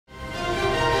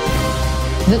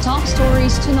The top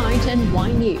stories tonight in Y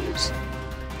News.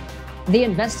 The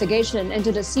investigation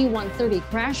into the C-130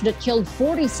 crash that killed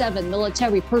 47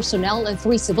 military personnel and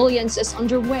 3 civilians is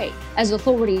underway as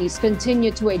authorities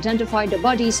continue to identify the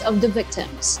bodies of the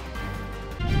victims.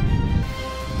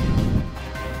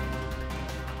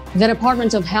 The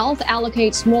Department of Health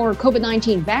allocates more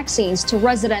COVID-19 vaccines to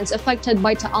residents affected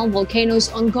by Taal volcano's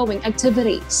ongoing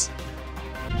activities.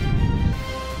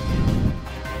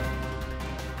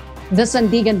 The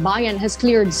Sandiganbayan has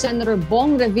cleared Senator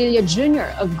Bong Revilla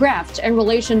Jr. of Gov't in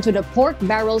relation to the pork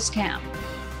barrel scam.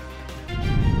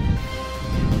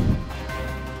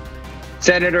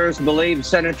 Senators believe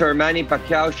Senator Manny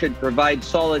Pacquiao should provide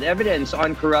solid evidence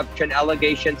on corruption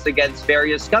allegations against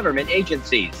various government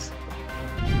agencies.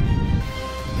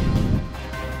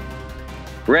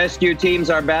 Rescue teams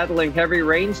are battling heavy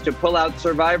rains to pull out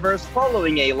survivors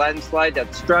following a landslide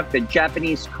that struck the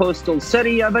Japanese coastal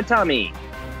city of Atami.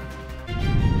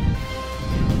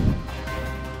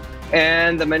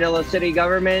 And the Manila City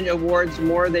government awards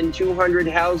more than 200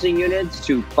 housing units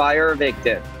to fire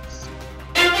victims.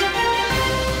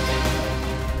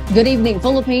 Good evening,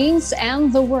 Philippines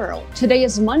and the world. Today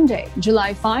is Monday,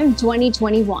 July 5,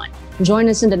 2021. Join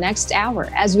us in the next hour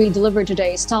as we deliver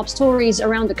today's top stories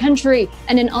around the country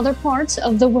and in other parts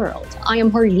of the world. I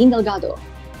am Harleen Delgado.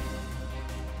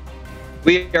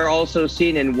 We are also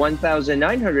seen in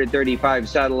 1,935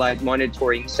 satellite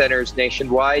monitoring centers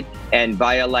nationwide and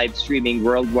via live streaming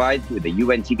worldwide through the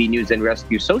UNTV News and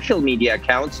Rescue social media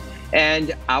accounts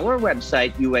and our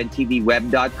website,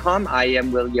 untvweb.com. I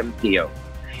am William Theo.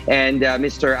 And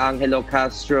Mr. Angelo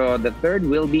Castro III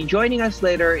will be joining us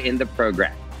later in the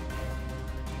program.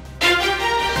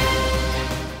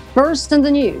 First in the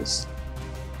news.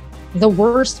 The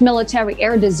worst military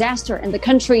air disaster in the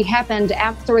country happened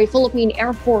after a Philippine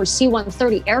Air Force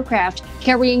C-130 aircraft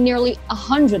carrying nearly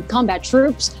 100 combat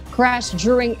troops crashed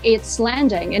during its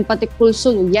landing in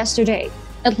Paticulsulu yesterday.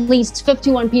 At least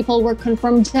 51 people were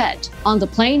confirmed dead on the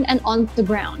plane and on the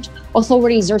ground.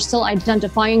 Authorities are still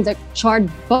identifying the charred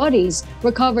bodies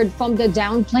recovered from the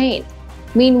downed plane.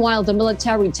 Meanwhile, the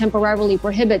military temporarily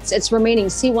prohibits its remaining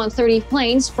C-130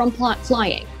 planes from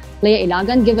flying. Leah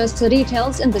Ilagan gives us the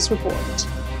details in this report.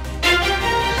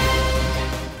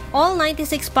 All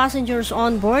 96 passengers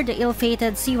on board the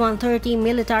ill-fated C-130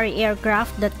 military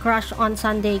aircraft that crashed on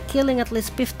Sunday, killing at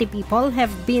least 50 people, have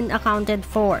been accounted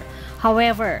for.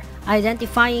 However,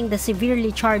 identifying the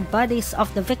severely charred bodies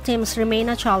of the victims remain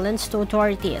a challenge to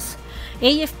authorities.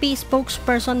 AFP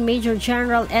spokesperson Major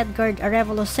General Edgar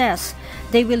Arevalo says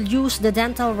they will use the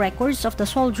dental records of the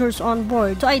soldiers on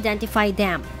board to identify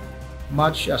them.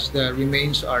 Much as the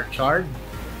remains are charred,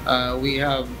 we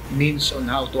have means on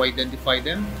how to identify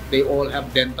them. They all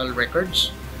have dental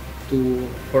records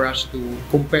for us to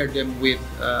compare them with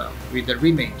the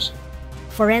remains.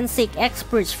 Forensic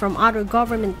experts from other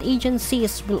government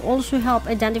agencies will also help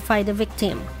identify the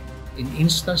victim. In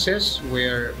instances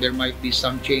where there might be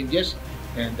some changes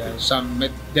and some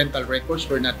dental records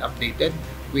were not updated,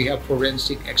 we have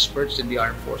forensic experts in the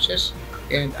armed forces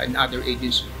and in other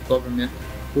agencies of government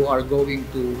who are going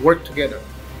to work together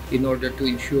in order to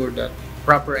ensure that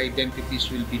proper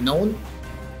identities will be known.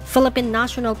 Philippine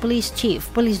National Police Chief,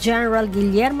 Police General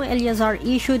Guillermo Eleazar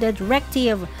issued a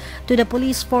directive to the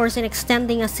police force in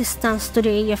extending assistance to the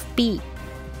AFP.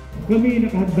 Kami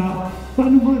nakahanda sa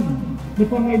anuman na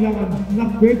pangailangan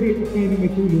na pwede kayo na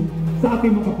may tulong sa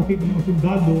ating mga kapatid ng mga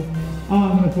sundalo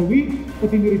na nasawi,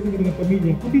 pati na rin sa kanilang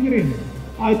pamilya, pati na rin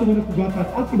ito mga nasugatas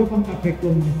at iba pang apekto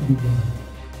ng sibigan.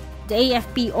 The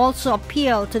AFP also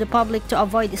appealed to the public to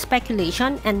avoid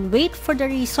speculation and wait for the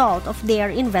result of their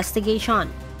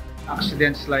investigation.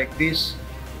 Accidents like this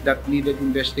that needed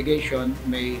investigation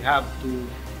may have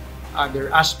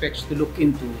other aspects to look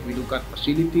into. We look at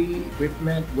facility,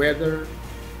 equipment, weather,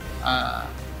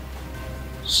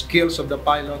 skills of the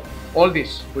pilot. All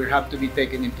this will have to be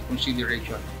taken into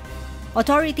consideration.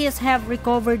 Authorities have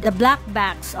recovered the black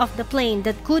box of the plane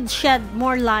that could shed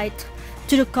more light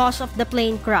to the cause of the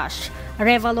plane crash.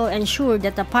 Arevalo ensured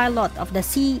that the pilot of the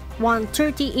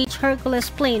C-130H Hercules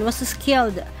plane was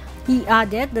skilled. He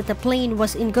added that the plane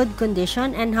was in good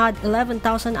condition and had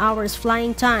 11,000 hours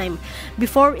flying time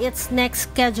before its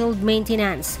next scheduled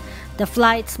maintenance. The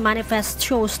flight's manifest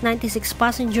shows 96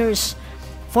 passengers,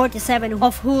 47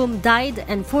 of whom died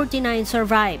and 49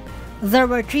 survived. There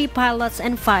were 3 pilots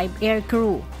and 5 air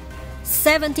crew.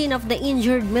 17 of the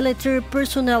injured military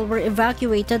personnel were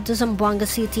evacuated to Zamboanga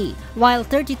City, while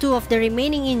 32 of the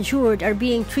remaining injured are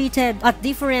being treated at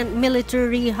different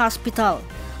military hospitals.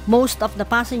 Most of the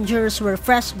passengers were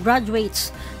fresh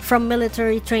graduates from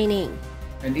military training.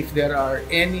 And if there are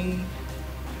any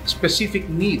specific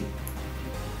need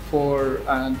for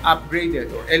an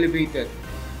upgraded or elevated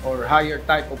or higher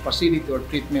type of facility or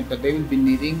treatment that they will be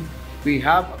needing, we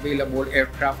have available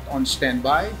aircraft on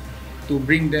standby to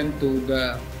bring them to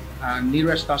the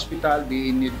nearest hospital, be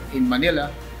in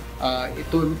Manila,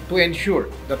 to ensure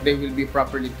that they will be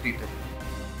properly treated.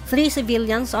 3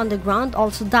 civilians on the ground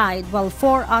also died, while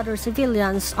 4 other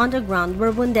civilians on the ground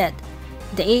were wounded.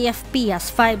 The AFP has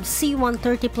 5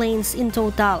 C-130 planes in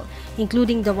total,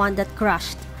 including the one that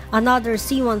crashed. Another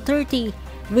C-130,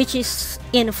 which is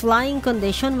in flying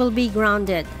condition, will be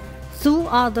grounded. 2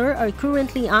 others are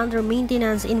currently under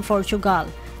maintenance in Portugal.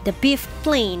 The 5th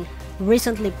plane,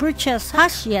 recently purchased,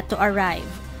 has yet to arrive.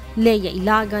 Leia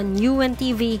Ilagan,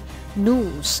 UNTV,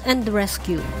 News and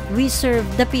Rescue. We serve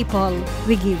the people,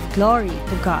 we give glory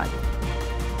to God.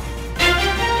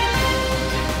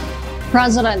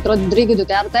 President Rodrigo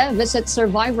Duterte visits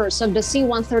survivors of the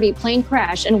C-130 plane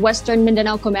crash in Western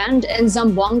Mindanao Command in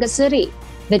Zamboanga City.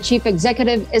 The chief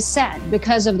executive is sad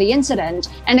because of the incident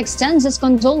and extends his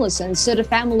condolences to the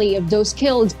family of those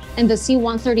killed in the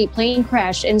C-130 plane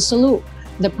crash in Sulu.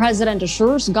 The president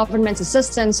assures government's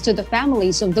assistance to the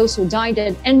families of those who died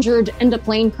and injured in the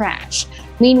plane crash.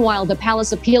 Meanwhile, the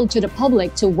palace appealed to the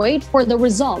public to wait for the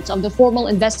result of the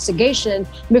formal investigation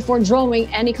before drawing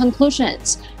any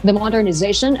conclusions. The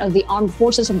modernization of the armed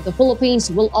forces of the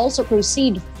Philippines will also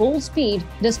proceed full speed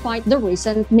despite the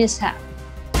recent mishap.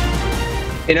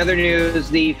 In other news,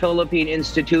 the Philippine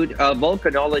Institute of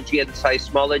Volcanology and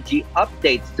Seismology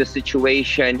updates the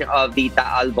situation of the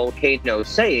Taal volcano,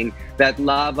 saying that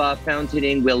lava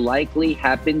fountaining will likely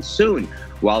happen soon,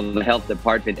 while the health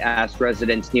department asked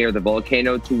residents near the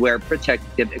volcano to wear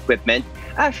protective equipment.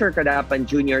 Asher Kadapan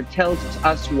Jr. tells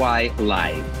us why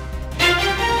live.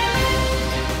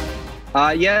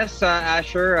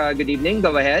 Asher, good evening.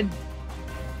 Go ahead.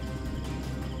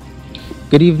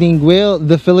 Good evening, Will.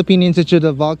 The Philippine Institute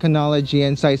of Volcanology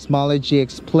and Seismology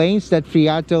explains that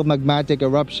phreatomagmatic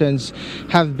eruptions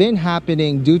have been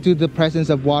happening due to the presence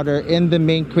of water in the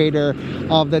main crater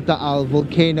of the Taal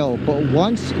volcano. But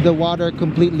once the water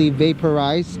completely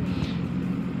vaporized,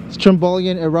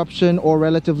 strombolian eruption or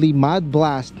relatively mild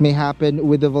blast may happen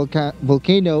with the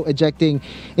volcano ejecting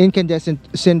incandescent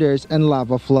cinders and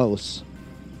lava flows.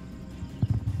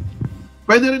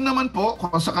 Pwede rin naman po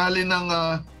kung sakali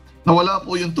nawala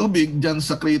po yung tubig dyan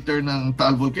sa crater ng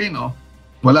Taal volcano,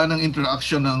 wala nang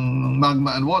interaction ng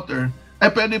magma and water,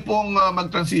 pwede pong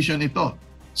mag-transition ito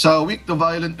sa weak to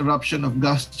violent eruption of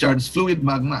gas-charged fluid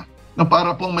magma. Na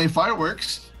para pong may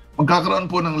fireworks, magkakaroon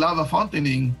po ng lava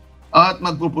fountaining at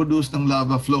magpuproduce ng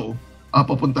lava flow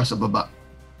papunta sa baba.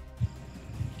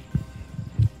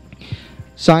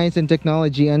 Science and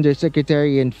Technology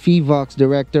Undersecretary and PHIVOX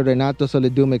Director Renato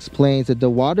Solidum explains that the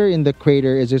water in the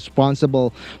crater is responsible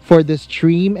for the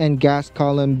stream and gas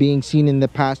column being seen in the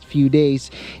past few days,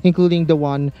 including the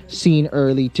one seen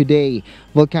early today.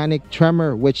 Volcanic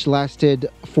tremor, which lasted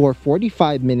for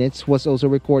 45 minutes, was also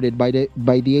recorded by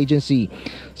the agency.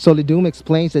 Solidum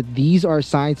explains that these are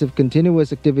signs of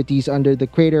continuous activities under the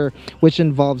crater, which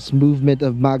involves movement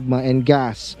of magma and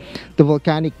gas. The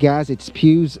volcanic gas it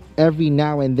spews every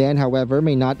now and then, however,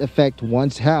 may not affect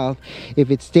one's health if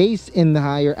it stays in the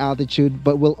higher altitude,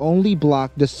 but will only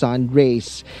block the sun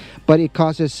rays. But it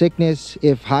causes sickness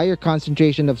if higher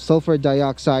concentration of sulfur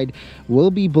dioxide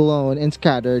will be blown and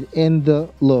scattered in the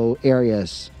low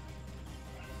areas.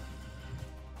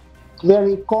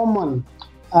 Very common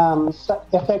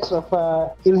effects of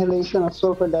inhalation of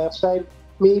sulfur dioxide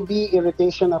may be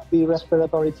irritation of the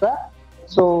respiratory tract.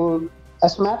 So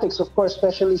asthmatics, of course,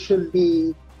 especially should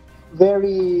be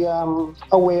very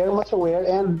much aware,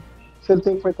 and should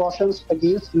take precautions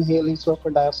against inhaling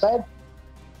sulfur dioxide.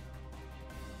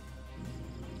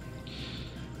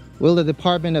 Well, the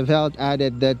Department of Health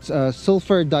added that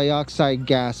sulfur dioxide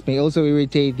gas may also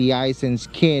irritate the eyes and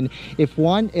skin if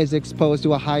one is exposed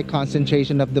to a high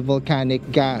concentration of the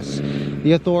volcanic gas.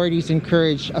 The authorities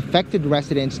encourage affected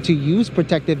residents to use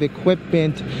protective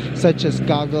equipment such as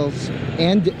goggles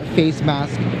and face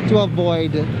masks to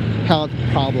avoid health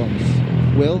problems.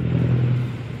 Will?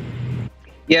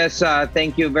 Yes,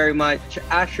 thank you very much.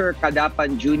 Asher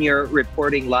Kadapan Jr.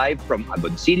 reporting live from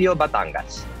Agoncillo,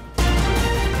 Batangas.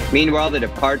 Meanwhile, the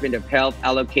Department of Health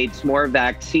allocates more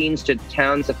vaccines to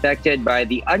towns affected by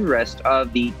the unrest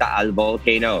of the Taal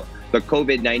volcano. The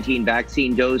COVID-19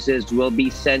 vaccine doses will be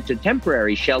sent to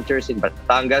temporary shelters in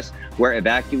Batangas, where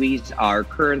evacuees are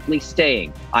currently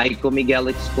staying. Aiko Miguel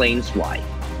explains why.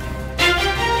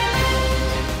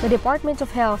 The Department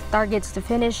of Health targets to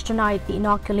finish tonight the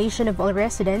inoculation of all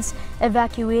residents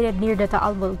evacuated near the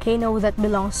Taal volcano that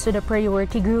belongs to the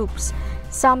priority groups.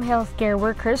 Some healthcare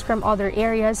workers from other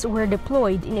areas were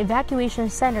deployed in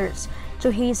evacuation centers to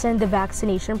hasten the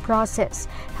vaccination process.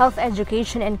 Health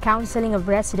education and counseling of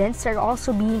residents are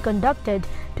also being conducted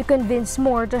to convince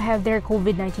more to have their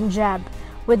COVID-19 jab.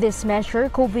 With this measure,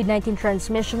 COVID-19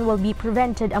 transmission will be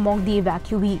prevented among the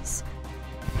evacuees.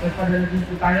 Nagpadala din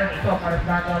po tayo ito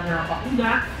karagdagan na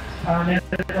bakuna.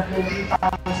 Meron na po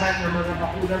 3,000 na mga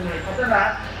bakuna na ipadala.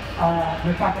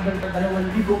 Nagpapadala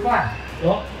ng 2,000 pa.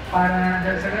 No? Para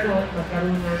sa gano'n,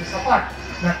 magkaroon ng sapat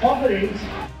na coverage.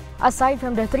 Aside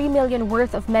from the 3 million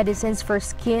worth of medicines for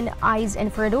skin, eyes,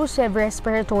 and for those who have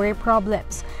respiratory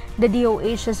problems, the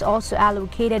DOH has also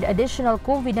allocated additional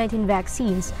COVID-19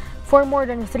 vaccines for more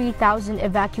than 3,000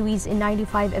 evacuees in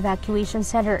 95 evacuation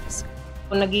centers.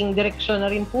 Naging direksyon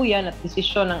na rin po yan at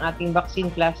desisyon ng ating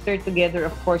vaccine cluster together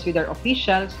of course with our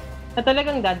officials na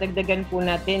talagang dadagdagan po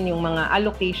natin yung mga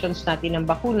allocations natin ng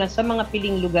bakuna sa mga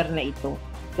piling lugar na ito.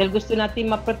 Dahil gusto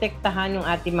natin maprotektahan yung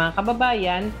ating mga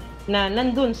kababayan na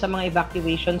nandun sa mga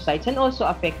evacuation sites and also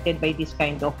affected by this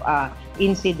kind of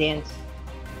incidents.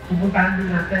 Pupuntahan din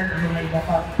natin ang mga iba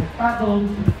pa apektadong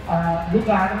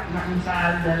lugar na kung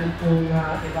saan meron pong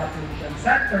evacuation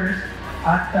centers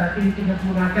at tinitignan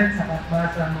po natin sa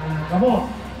ba sa mga gamot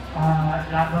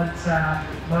laban sa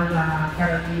mga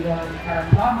karaniwang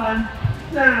karamdaman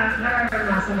na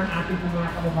nararanasan ng ating mga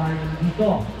kababayan dito.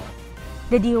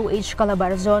 The DOH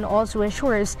Calabarzon also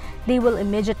ensures they will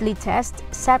immediately test,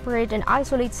 separate, and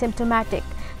isolate symptomatic,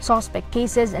 suspect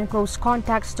cases, and close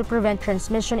contacts to prevent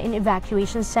transmission in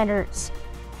evacuation centers.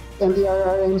 And the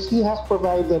RRMC has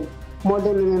provided more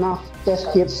than enough test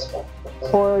kits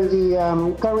for the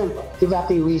current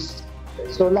evacuees.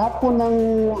 So lahat po ng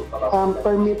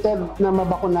permitted na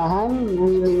mabakunahan,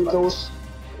 meaning those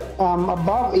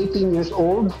above 18 years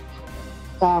old,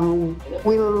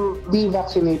 will be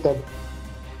vaccinated.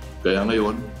 Kaya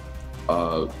ngayon,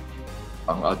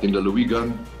 ang ating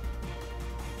lalawigan,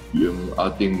 yung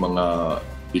ating mga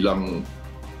ilang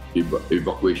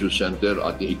evacuation center,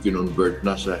 ating i-convert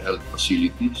na sa health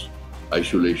facilities,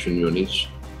 isolation units.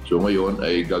 So ngayon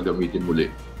ay gagamitin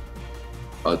muli.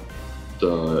 At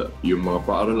yung mga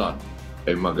paaralan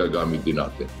ay magagamit din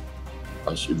natin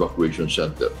as evacuation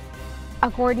center.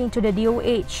 According to the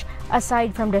DOH,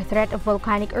 aside from the threat of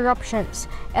volcanic eruptions,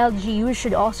 LGU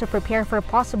should also prepare for a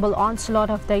possible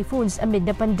onslaught of typhoons amid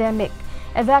the pandemic.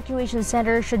 Evacuation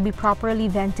centers should be properly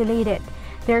ventilated.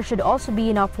 There should also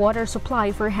be enough water supply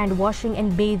for hand washing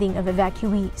and bathing of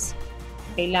evacuees.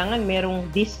 Kailangan merong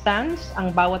distance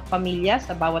ang bawat pamilya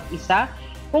sa bawat isa.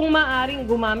 Kung maaring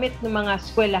gumamit ng mga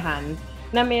eskwelahan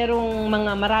na merong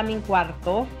mga maraming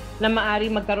kwarto na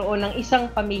maaring magkaroon ng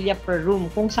isang pamilya per room.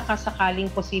 Kung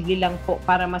sakasakaling posible lang po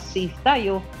para mas safe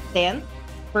tayo, tent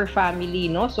per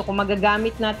family, no? So kung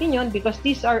magagamit natin yon, because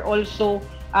these are also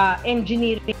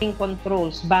engineering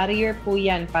controls, barrier po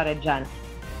yan para dyan.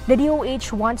 The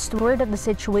DOH wants to ensure that the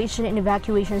situation in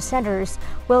evacuation centers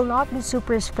will not be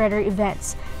super spreader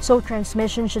events, so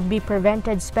transmission should be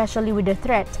prevented, especially with the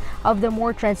threat of the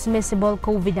more transmissible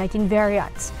COVID-19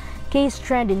 variants. Case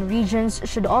trend in regions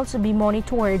should also be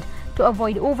monitored to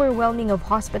avoid overwhelming of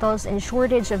hospitals and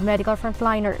shortage of medical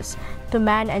frontliners to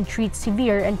man and treat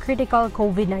severe and critical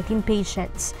COVID-19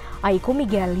 patients. Aiko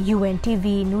Miguel,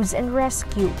 UNTV News and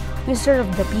Rescue. We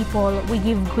serve the people, we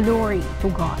give glory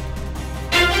to God.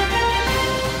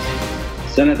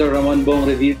 Senator Bong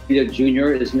Revilla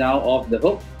Jr. is now off the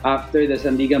hook after the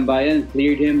Sandiganbayan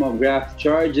cleared him of graft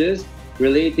charges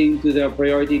relating to the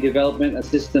Priority Development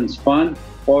Assistance Fund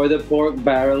or the pork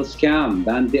barrel scam.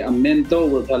 Dante Amento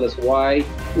will tell us why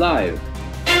live.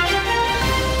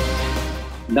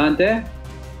 Dante?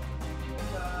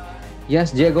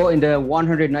 Yes, Diego, in the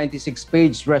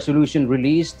 196-page resolution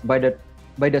released by the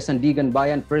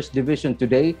Sandiganbayan First Division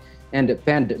today and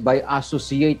penned by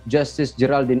Associate Justice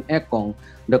Geraldine Ekong,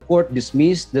 the court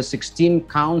dismissed the 16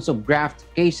 counts of graft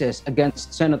cases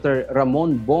against Senator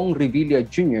Bong Revilla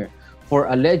Jr. for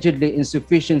allegedly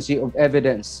insufficiency of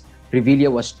evidence.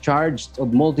 Revilla was charged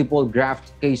of multiple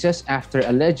graft cases after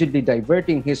allegedly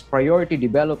diverting his Priority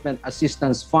Development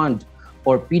Assistance Fund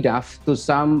or PDAF to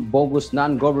some bogus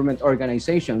non-government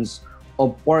organizations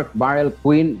of pork barrel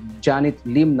queen Janet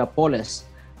Lim Napoles.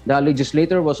 The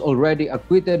legislator was already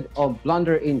acquitted of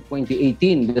plunder in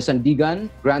 2018. The Sandigan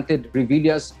granted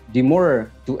Revilla's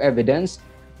demurrer to evidence,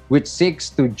 which seeks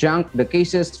to junk the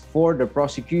cases for the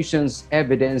prosecution's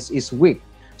evidence is weak.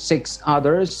 6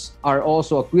 others are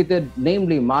also acquitted,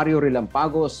 namely Mario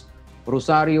Relampagos,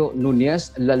 Rosario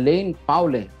Nunez, Lalaine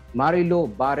Paule, Marilo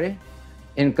Bare,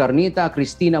 Encarnita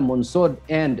Cristina Monsod,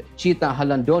 and Chita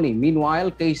Halandoni.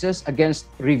 Meanwhile, cases against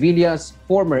Revilla's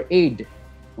former aide,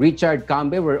 Richard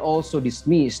Cambe were also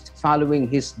dismissed following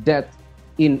his death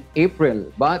in April,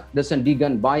 but the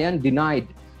Sandiganbayan denied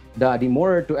the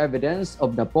demurrer to evidence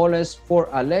of Napoles for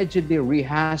allegedly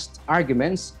rehashed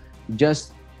arguments,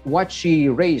 just what she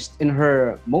raised in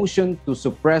her motion to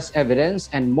suppress evidence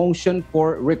and motion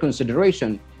for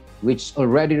reconsideration, which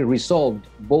already resolved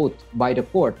both by the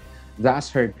court.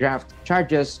 Thus, her draft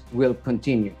charges will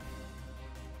continue.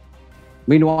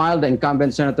 Meanwhile, the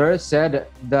incumbent senator said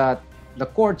that the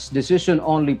court's decision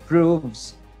only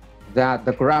proves that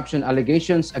the corruption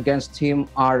allegations against him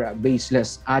are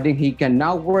baseless, adding he can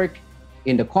now work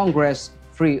in the Congress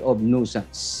free of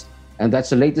nuisance. And that's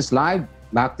the latest live.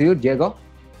 Back to you, Diego.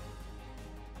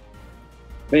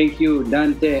 Thank you,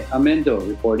 Dante Amendo,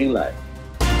 reporting live.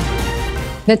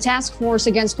 The Task Force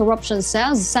Against Corruption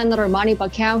says Senator Manny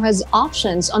Pacquiao has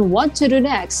options on what to do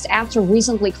next after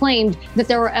recently claimed that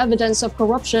there are evidence of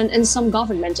corruption in some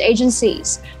government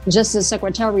agencies. Justice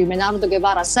Secretary Menardo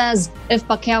Guevara says if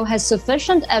Pacquiao has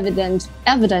sufficient evidence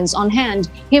on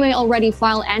hand, he may already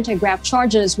file anti-graft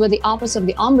charges with the Office of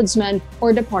the Ombudsman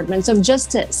or Departments of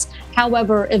Justice.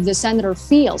 However, if the senator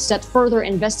feels that further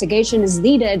investigation is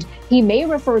needed, he may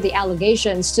refer the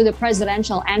allegations to the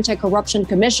Presidential Anti-Corruption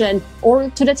Commission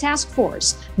or to the task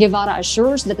force. Guevara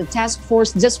assures that the task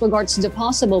force disregards the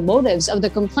possible motives of the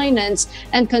complainants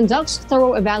and conducts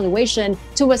thorough evaluation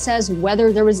to assess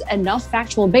whether there is enough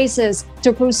factual basis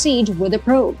to proceed with the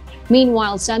probe.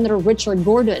 Meanwhile, Senator Richard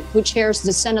Gordon, who chairs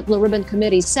the Senate Blue Ribbon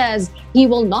Committee, says he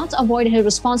will not avoid his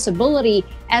responsibility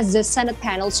as the Senate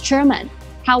panel's chairman.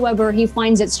 However, he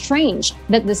finds it strange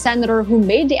that the senator who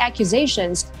made the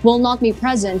accusations will not be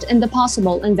present in the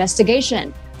possible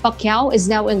investigation. Pacquiao is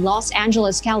now in Los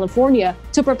Angeles, California,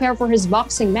 to prepare for his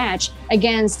boxing match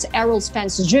against Errol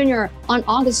Spence Jr. on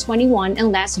August 21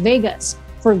 in Las Vegas.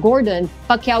 For Gordon,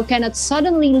 Pacquiao cannot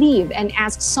suddenly leave and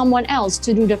ask someone else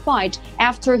to do the fight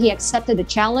after he accepted the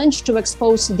challenge to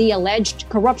expose the alleged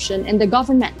corruption in the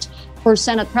government. For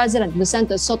Senate President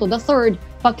Vicente Soto III,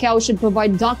 Pacquiao should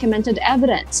provide documented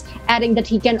evidence, adding that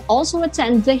he can also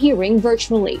attend the hearing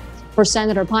virtually. For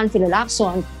Senator Panfilo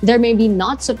Lacson, there may be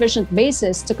not sufficient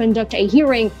basis to conduct a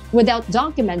hearing without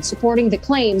documents supporting the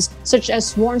claims, such as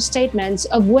sworn statements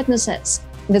of witnesses.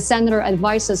 The senator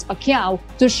advises Pacquiao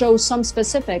to show some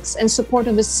specifics in support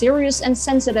of the serious and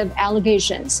sensitive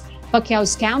allegations.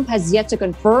 Pacquiao's camp has yet to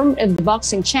confirm if the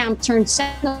boxing champ turned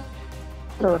senator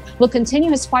will continue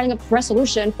his filing of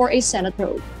resolution for a Senate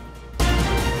probe.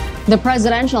 The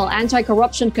Presidential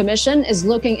Anti-Corruption Commission is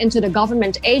looking into the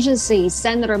government agency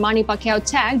Senator Manny Pacquiao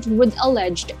tagged with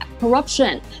alleged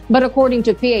corruption. But according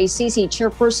to PACC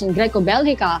Chairperson Greco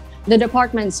Belgica, the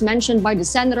departments mentioned by the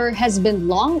senator has been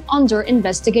long under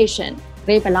investigation.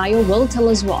 Ray Pelayo will tell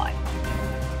us why.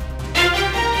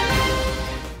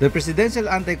 The Presidential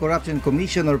Anti-Corruption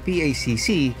Commission or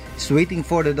PACC is waiting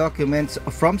for the documents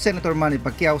from Senator Manny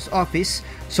Pacquiao's office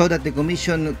so that the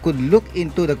commission could look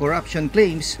into the corruption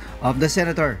claims of the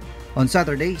senator. On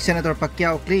Saturday, Senator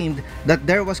Pacquiao claimed that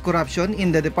there was corruption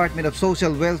in the Department of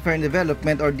Social Welfare and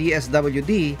Development or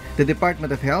DSWD, the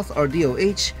Department of Health or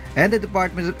DOH, and the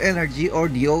Department of Energy or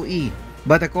DOE.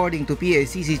 But according to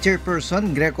PACC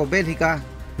Chairperson Greco Belgica,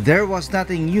 there was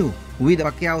nothing new with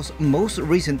Pacquiao's most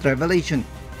recent revelation.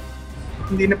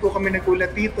 Hindi na po kami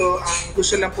nagulat dito. Ang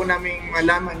gusto lang po namin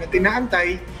malaman na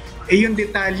tinaantay ay yung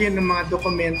detalye ng mga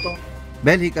dokumentong.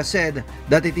 Belgica said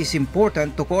that it is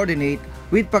important to coordinate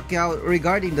with Pacquiao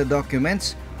regarding the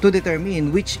documents to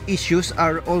determine which issues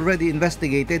are already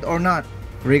investigated or not.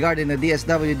 Regarding the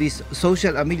DSWD's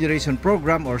Social Amelioration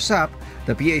Program or SAP,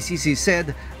 the PACC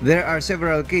said there are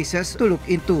several cases to look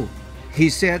into. He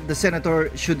said the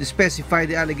senator should specify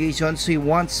the allegations he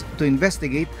wants to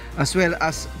investigate as well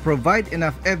as provide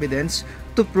enough evidence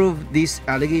to prove these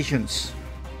allegations.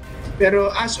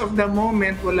 Pero as of the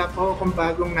moment, wala pa akong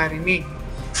bagong narinig.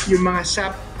 Yung mga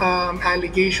SAP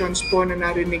allegations po na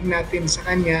narinig natin sa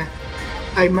kanya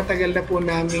ay matagal na po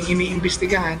namin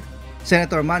iniimbestigahan.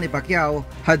 Senator Manny Pacquiao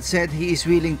had said he is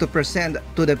willing to present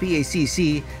to the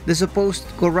PACC the supposed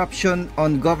corruption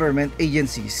on government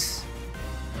agencies.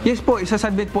 Yes po,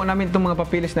 isasubmit po namin itong mga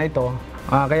papilis na ito.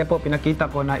 Kaya po pinakita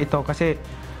ko na ito kasi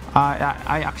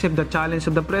I accept the challenge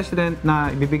of the President na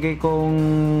ibibigay kong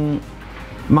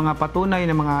mga patunay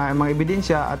na mga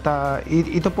ebidensya at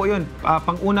ito po yun.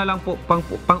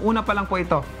 Pang-una pa lang po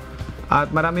ito.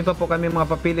 At marami pa po kami mga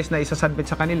papilis na isasubmit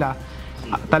sa kanila.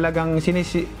 Talagang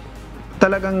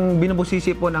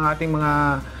binubusisi po ng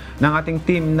ating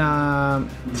team na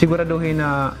siguraduhin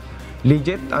na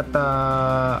legit at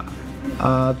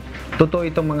totoo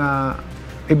itong mga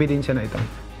ebidensya na ito.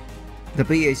 The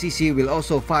PACC will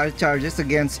also file charges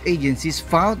against agencies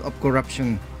found of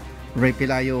corruption. Ray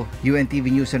Pelayo,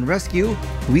 UNTV News and Rescue.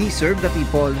 We serve the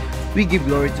people. We give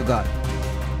glory to God.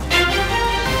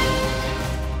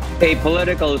 A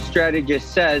political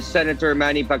strategist says Senator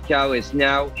Manny Pacquiao is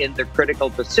now in the critical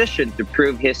position to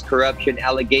prove his corruption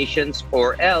allegations,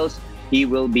 or else he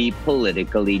will be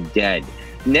politically dead.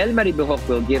 Nel Maribuhok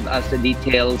will give us the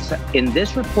details in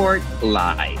this report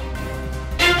live.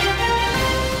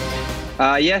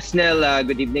 Yes, Nel,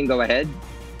 good evening. Go ahead.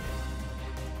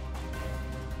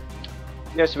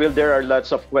 Yes, Will, there are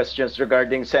lots of questions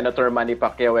regarding Senator Manny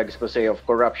Pacquiao expose of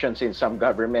corruptions in some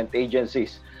government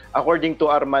agencies. According to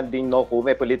Armanding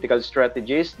Nocume, a political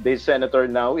strategist, this senator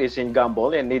now is in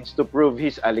gamble and needs to prove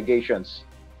his allegations.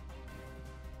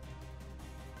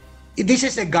 This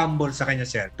is a gamble sa kanya,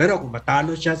 sir. Pero kung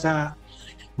matalo siya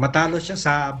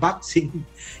sa boxing,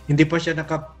 hindi pa siya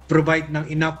naka-provide ng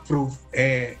enough proof,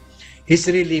 he's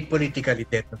really politically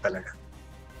dead na talaga.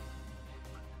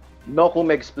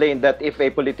 Nocume explained that if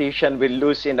a politician will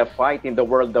lose in a fight in the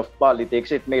world of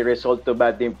politics, it may result to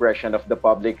bad impression of the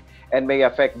public and may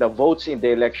affect the votes in the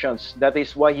elections. That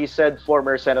is why he said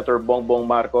former Senator Bongbong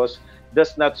Marcos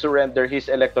does not surrender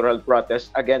his electoral protest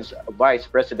against Vice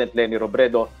President Leni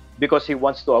Robredo because he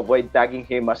wants to avoid tagging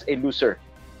him as a loser.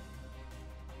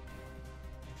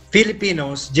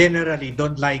 Filipinos generally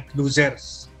don't like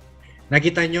losers.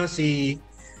 Nakita nyo si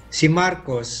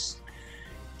Marcos,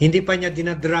 hindi pa niya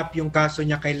dinadrop yung kaso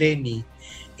niya kay Leni.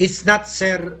 It's not,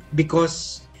 sir,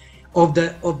 because of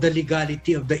the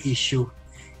legality of the issue.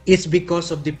 It's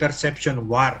because of the perception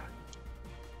war.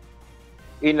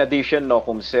 In addition,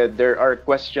 Nocume said there are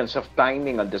questions of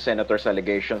timing on the senator's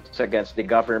allegations against the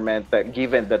government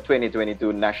given the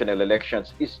 2022 national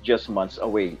elections is just months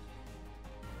away.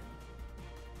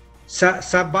 Sa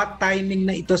bad timing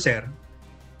na ito, sir,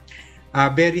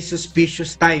 very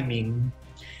suspicious timing,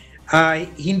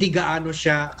 hindi gaano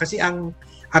siya, kasi ang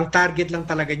target lang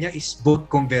talaga niya is vote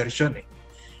conversion.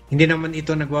 Hindi naman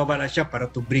ito nagwawala siya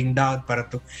para to bring down, para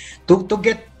to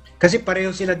get, kasi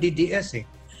pareho sila DDS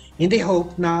Hindi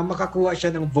hope na makakuha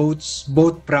siya ng votes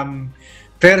both from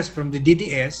the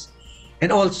DDS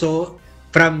and also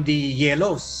from the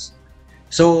yellows.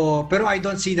 So, pero I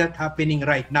don't see that happening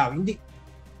right now. Hindi.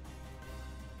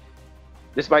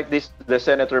 Despite this, the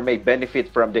senator may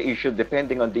benefit from the issue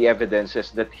depending on the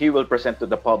evidences that he will present to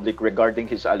the public regarding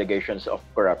his allegations of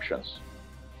corruptions.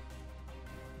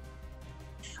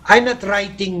 I'm not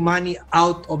writing money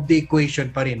out of the equation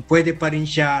pa rin. Pwede pa rin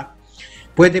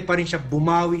siya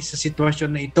bumawi sa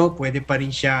sitwasyon na ito, pwede pa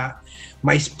rin siya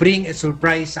ma-spring a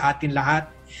surprise sa atin lahat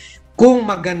kung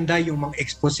maganda yung mga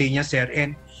expose niya, sir,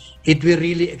 and it will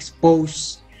really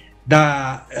expose the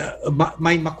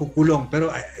may makukulong,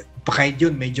 pero kahit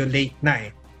yun medyo late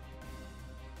na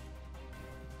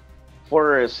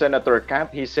For Senator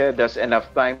Camp, he said there's enough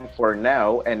time for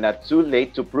now and not too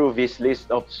late to prove his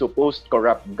list of supposed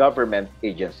corrupt government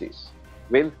agencies.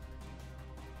 Will?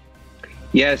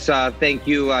 Yes, thank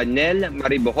you, Nel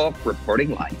Maribuhok,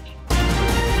 reporting live.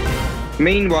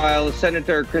 Meanwhile,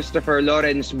 Senator Christopher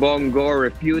Lawrence Bongo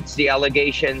refutes the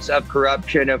allegations of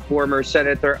corruption of former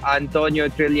Senator Antonio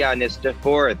Trillanes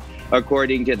IV.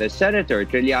 According to the senator,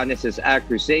 Trillanes'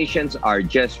 accusations are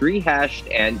just rehashed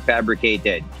and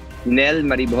fabricated. Nel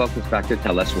Maribuhok is back to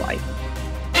tell us why.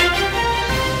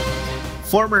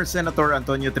 Former Senator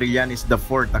Antonio Trillanes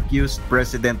IV accused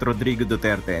President Rodrigo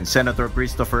Duterte and Senator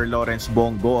Christopher Lawrence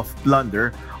Bongo of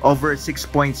plunder over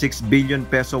 6.6 billion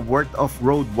peso worth of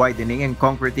road widening and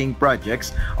concreting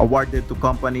projects awarded to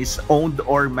companies owned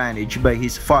or managed by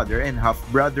his father and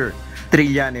half-brother.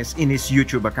 Trillanes in his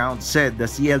YouTube account said the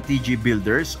CLTG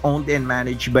builders owned and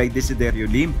managed by Desiderio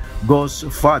Lim, Go's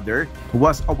father,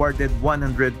 was awarded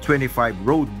 125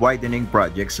 road widening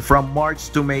projects from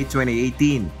March to May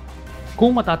 2018.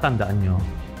 Kung matatandaan nyo,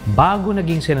 bago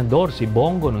naging senador si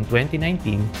Bongo noong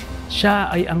 2019,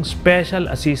 siya ay ang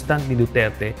special assistant ni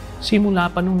Duterte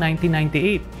simula pa noong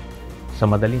 1998. Sa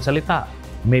madaling salita,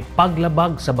 may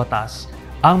paglabag sa batas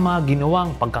ang mga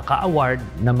ginawang pagkaka-award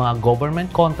ng mga government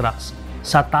contracts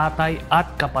sa tatay at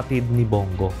kapatid ni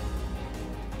Bongo.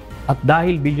 At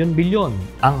dahil bilyon-bilyon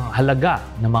ang halaga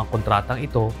ng mga kontratang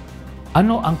ito,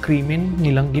 ano ang krimen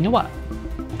nilang ginawa?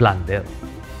 Plunder.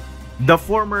 The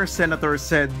former senator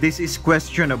said this is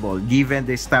questionable given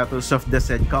the status of the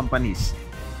said companies.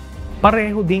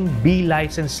 Pareho ding B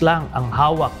license lang ang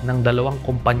hawak ng dalawang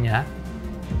kumpanya,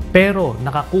 pero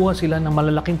nakakuha sila ng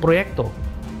malalaking proyekto.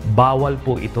 Bawal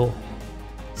po ito.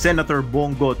 Senator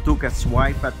Bongo took a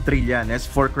swipe at Trillanes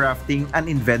for crafting an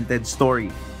invented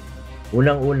story.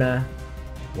 Unang-una,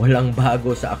 walang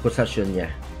bago sa akusasyon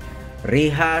niya.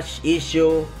 Rehash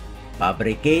issue,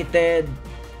 fabricated,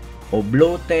 o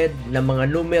bloated na mga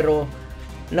numero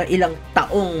na ilang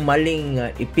taong maling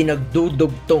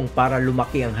ipinagdudugtong para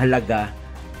lumaki ang halaga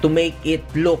to make it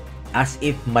look as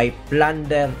if may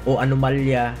plunder o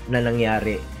anomalya na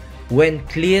nangyari, when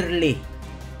clearly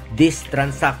these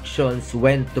transactions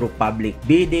went through public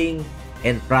bidding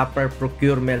and proper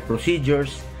procurement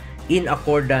procedures in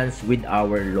accordance with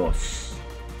our laws.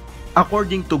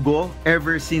 According to Go,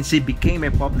 ever since he became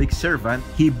a public servant,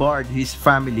 he barred his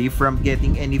family from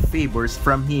getting any favors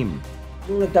from him.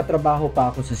 Nung nagtatrabaho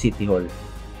pa ako sa City Hall,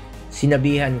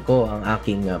 sinabihan ko ang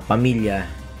aking pamilya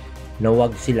na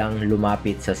huwag silang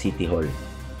lumapit sa City Hall.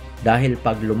 Dahil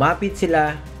pag lumapit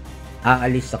sila,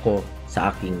 aalis ako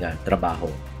sa aking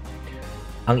trabaho.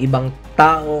 Ang ibang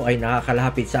tao ay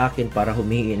nakakalapit sa akin para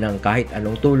humingi ng kahit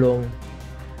anong tulong.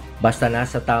 Basta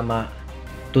nasa tama,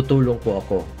 tutulong po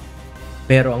ako.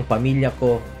 Pero ang pamilya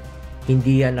ko,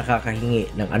 hindi yan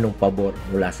nakakahingi ng anong pabor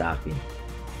mula sa akin.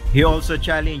 He also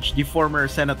challenged the former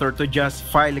senator to just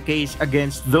file a case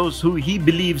against those who he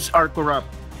believes are corrupt.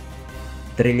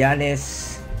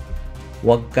 Trillanes,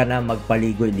 huwag ka na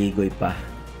magpaligoy-ligoy pa.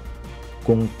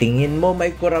 Kung tingin mo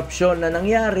may korupsyon na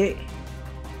nangyari,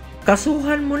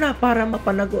 kasuhan mo na para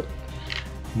mapanagot.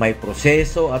 May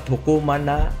proseso at hukuman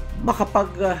na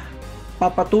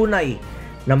makapagpapatunay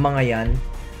ng mga yan.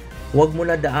 Huwag mo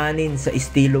na daanin sa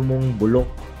estilo mong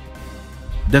bulok.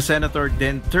 The senator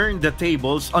then turned the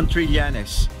tables on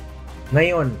Trillanes.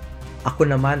 Ngayon, ako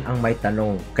naman ang may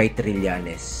tanong kay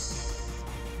Trillanes.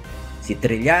 Si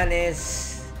Trillanes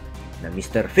na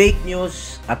Mr. Fake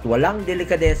News at walang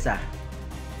delikadesa,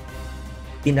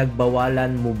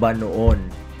 pinagbawalan mo ba noon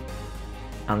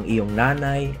ang iyong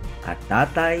nanay at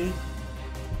tatay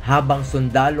habang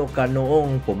sundalo ka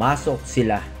noong pumasok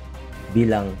sila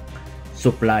bilang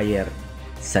supplier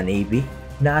sa Navy?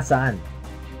 Nasaan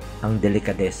ang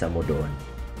delikadesa mo doon?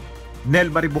 Nel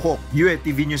Maribuhok,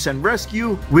 UNTV News and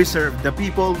Rescue. We serve the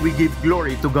people, we give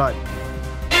glory to God.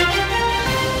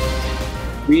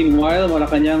 Meanwhile,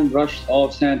 Malacanang brushed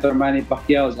off Senator Manny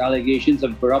Pacquiao's allegations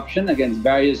of corruption against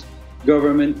various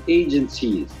government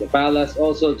agencies. The palace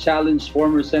also challenged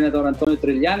former Senator Antonio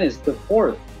Trillanes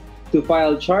IV to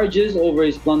file charges over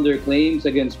his plunder claims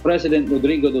against President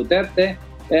Rodrigo Duterte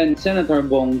and Senator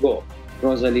Bong Go.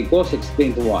 Rosalie Cos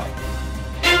explained why.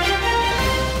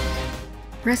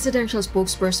 Presidential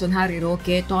spokesperson Harry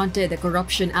Roque taunted the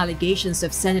corruption allegations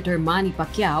of Senator Manny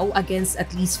Pacquiao against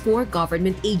at least 4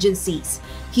 government agencies.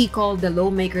 He called the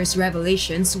lawmakers'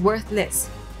 revelations worthless.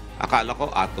 Akala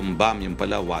ko atom bomb, yung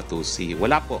pala Watusi.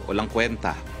 Wala po, walang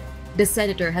kwenta. The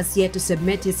senator has yet to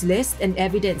submit his list and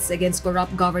evidence against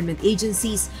corrupt government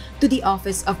agencies to the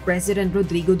office of President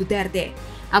Rodrigo Duterte.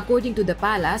 According to the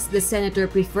palace, the senator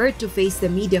preferred to face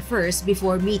the media first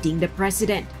before meeting the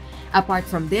president. Apart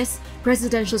from this,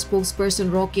 presidential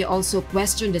spokesperson Roque also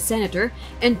questioned the senator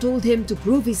and told him to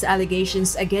prove his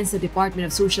allegations against the Department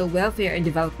of Social Welfare and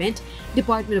Development,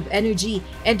 Department of Energy,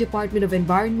 and Department of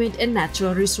Environment and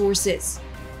Natural Resources.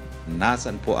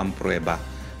 Nasaan po ang pruweba?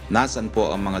 Nasaan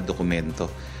po ang mga dokumento?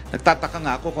 Nagtataka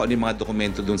nga ako kung ano yung mga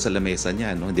dokumento dun sa lamesa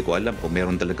niya. No? Hindi ko alam kung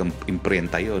meron talagang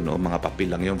imprenta yun. No? Mga papel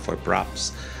lang yun for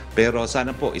props. Pero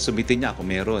sana po, isubitin niya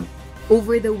kung meron.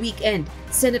 Over the weekend,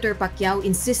 Senator Pacquiao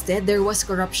insisted there was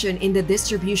corruption in the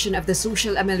distribution of the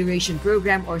Social Amelioration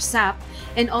Program or SAP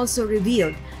and also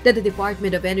revealed that the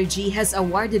Department of Energy has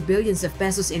awarded billions of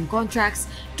pesos in contracts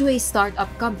to a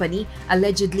startup company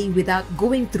allegedly without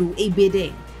going through a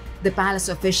bidding. The palace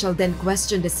official then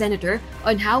questioned the senator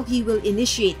on how he will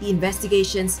initiate the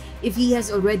investigations if he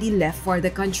has already left for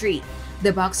the country.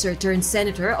 The boxer turned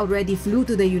senator already flew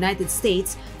to the United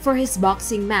States for his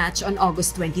boxing match on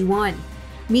August 21.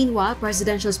 Meanwhile,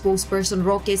 presidential spokesperson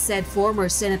Roque said former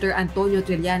Senator Antonio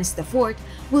Trillanes IV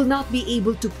will not be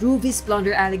able to prove his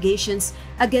plunder allegations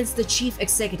against the chief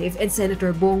executive and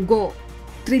Senator Bong Go.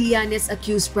 Trillanes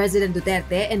accused President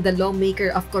Duterte and the lawmaker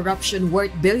of corruption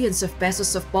worth billions of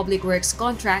pesos of public works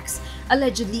contracts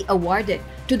allegedly awarded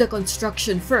to the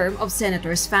construction firm of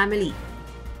Senator's family.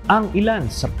 Ang ilan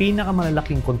sa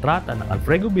pinakamalalaking kontrata ng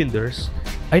Alfrego Builders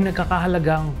ay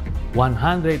nagkakahalagang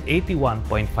 181.5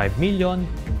 million,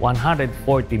 140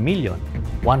 million,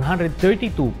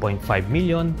 132.5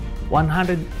 million,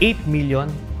 108 million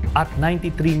at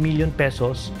 93 million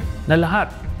pesos na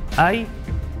lahat ay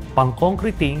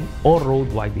pang-concreting o road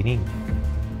widening.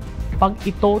 Pag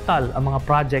itotal ang mga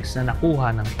projects na nakuha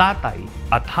ng tatay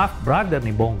at half-brother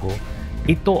ni Bongo,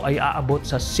 ito ay aabot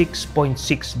sa 6.6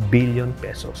 billion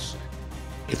pesos.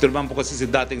 Ito naman po kasi si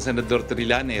dating Senador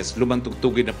Trillanes, lumang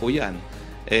tugtugin na po yan.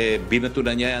 binato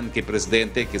na niya yan kay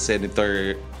Presidente, kay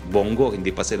Senator Bongo,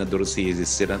 hindi pa Senador si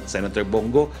Senator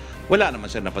Bongo. Wala naman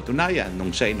siya napatunayan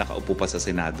nung siya ay nakaupo pa sa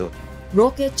Senado.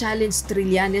 Roque challenged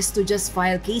Trillanes to just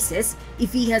file cases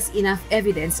if he has enough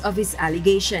evidence of his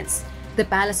allegations. The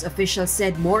palace official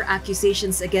said more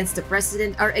accusations against the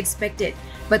president are expected,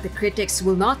 but the critics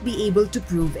will not be able to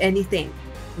prove anything.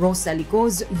 Rosa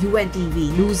Licoz,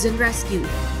 UNTV News and Rescue.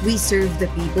 We serve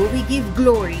the people, we give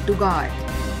glory to God.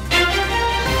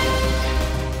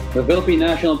 The Philippine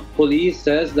National Police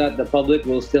says that the public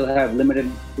will still have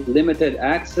limited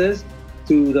access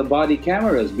to the body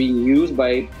cameras being used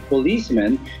by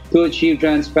policemen to achieve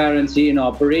transparency in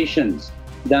operations.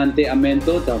 Dante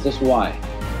Amento tells us why.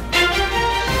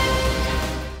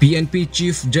 PNP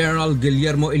Chief General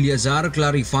Guillermo Eleazar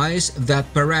clarifies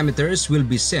that parameters will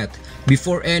be set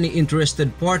before any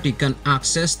interested party can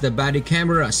access the body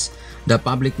cameras. The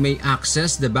public may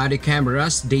access the body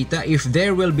cameras data if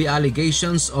there will be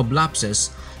allegations of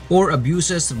lapses or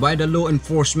abuses by the law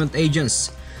enforcement agents.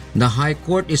 The High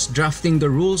Court is drafting the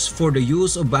rules for the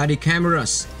use of body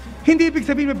cameras. Hindi ibig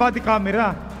sabihin may body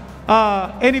camera.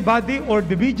 Anybody or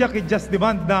the media can just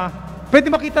demand na pwede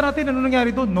makita natin ano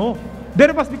nangyari doon. No.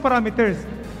 There must be parameters.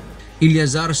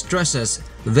 Eleazar stresses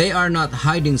they are not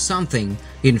hiding something.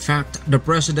 In fact, the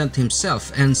president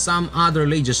himself and some other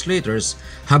legislators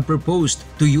have proposed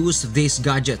to use these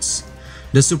gadgets.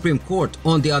 The Supreme Court,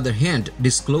 on the other hand,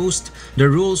 disclosed the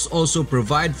rules also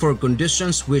provide for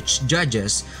conditions which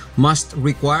judges must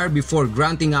require before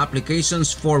granting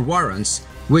applications for warrants,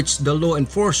 which the law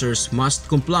enforcers must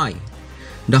comply.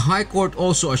 The High Court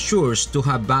also assures to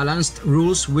have balanced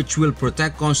rules which will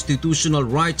protect constitutional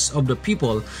rights of the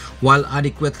people while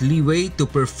adequate leeway to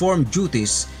perform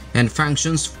duties and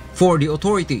functions for the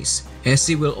authorities.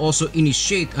 SC will also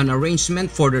initiate an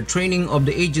arrangement for the training of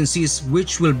the agencies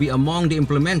which will be among the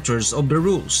implementers of the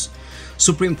rules.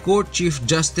 Supreme Court Chief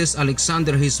Justice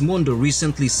Alexander Hismundo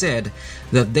recently said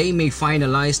that they may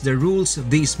finalize the rules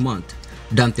this month.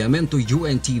 Dante Amento,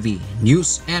 UNTV,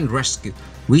 News and Rescue.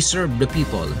 We serve the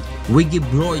people. We give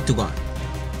glory to God.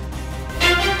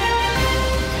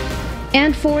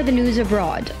 And for the news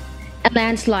abroad, a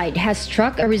landslide has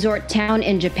struck a resort town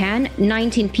in Japan.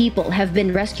 19 people have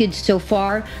been rescued so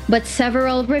far, but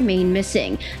several remain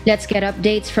missing. Let's get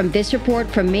updates from this report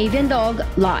from Maeve and Dog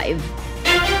live.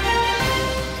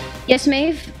 Yes,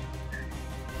 Maeve?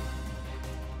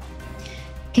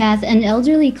 Kath, an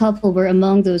elderly couple were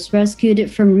among those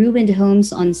rescued from ruined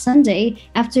homes on Sunday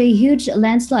after a huge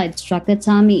landslide struck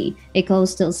Atami, a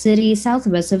coastal city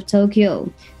southwest of Tokyo.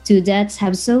 2 deaths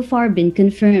have so far been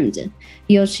confirmed.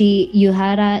 Yoshi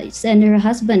Yuhara and her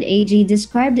husband Eiji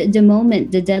described the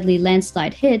moment the deadly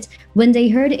landslide hit when they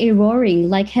heard a roaring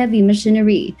like heavy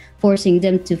machinery, forcing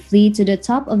them to flee to the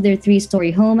top of their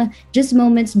 3-story home just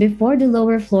moments before the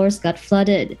lower floors got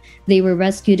flooded. They were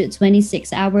rescued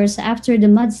 26 hours after the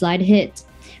mudslide hit.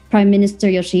 Prime Minister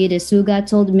Yoshihide Suga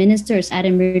told ministers at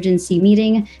an emergency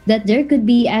meeting that there could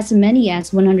be as many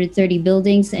as 130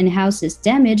 buildings and houses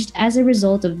damaged as a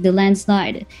result of the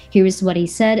landslide. Here is what he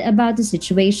said about the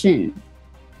situation.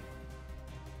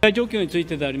 状況につい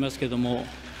てでありますけれども、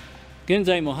現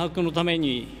在も把握のため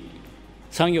に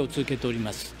作業を続けており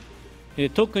ます。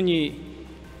特に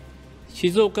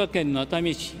静岡県の熱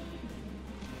海市、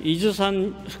伊豆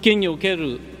山付近におけ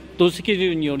る土石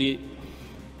流により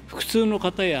複数の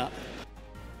方や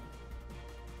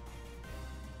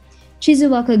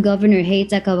Shizuoka Governor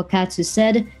Heitaka Wakatsu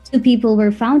said 2 people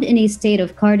were found in a state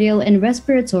of cardio and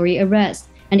respiratory arrest,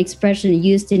 an expression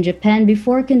used in Japan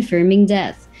before confirming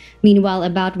death. Meanwhile,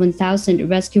 about 1,000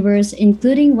 rescuers,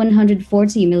 including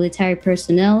 140 military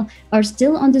personnel, are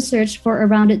still on the search for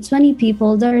around 20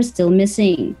 people that are still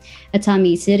missing.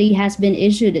 Atami City has been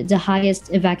issued the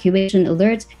highest evacuation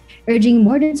alert, urging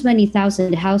more than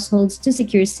 20,000 households to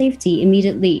secure safety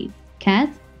immediately.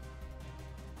 Kath?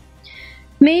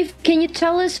 Maeve, can you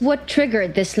tell us what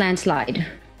triggered this landslide?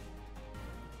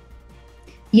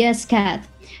 Yes, Kath.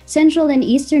 Central and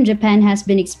eastern Japan has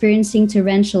been experiencing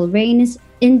torrential rains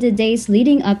in the days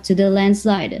leading up to the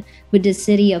landslide, with the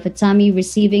city of Atami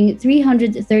receiving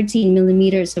 313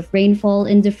 millimeters of rainfall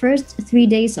in the first 3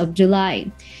 days of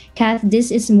July. Kath,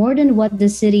 this is more than what the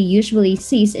city usually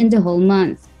sees in the whole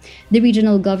month. The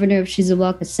regional governor of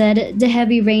Shizuoka said the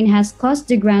heavy rain has caused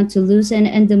the ground to loosen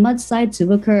and the mudslide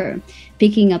to occur,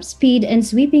 picking up speed and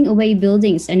sweeping away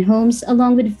buildings and homes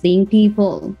along with fleeing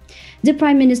people. The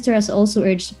Prime Minister has also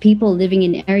urged people living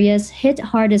in areas hit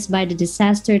hardest by the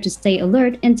disaster to stay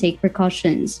alert and take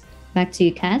precautions. Back to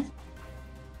you, Kath.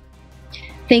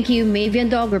 Thank you, Mavian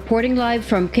Dog, reporting live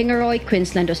from Kingaroy,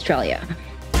 Queensland, Australia.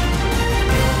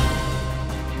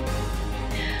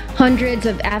 Hundreds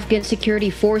of Afghan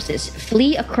security forces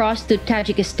flee across to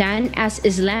Tajikistan as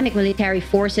Islamic military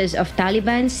forces of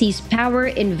Taliban seize power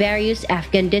in various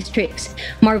Afghan districts.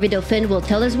 Marvi Delfin will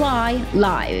tell us why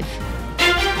live.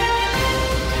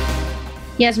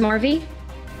 Yes, Marvi?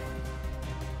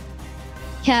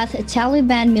 Kath,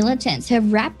 Taliban militants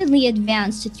have rapidly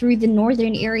advanced through the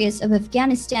northern areas of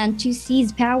Afghanistan to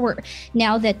seize power,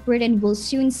 now that Britain will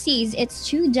soon cease its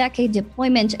two-decade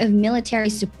deployment of military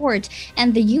support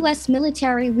and the U.S.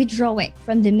 military withdrawing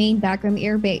from the main Bagram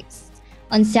Air Base.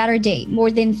 On Saturday, more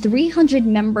than 300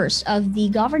 members of the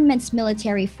government's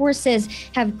military forces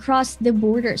have crossed the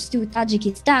borders to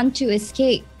Tajikistan to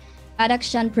escape.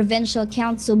 Badakhshan Provincial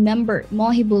Council member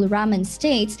Mohibul Rahman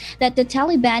states that the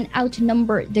Taliban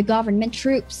outnumber the government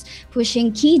troops,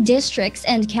 pushing key districts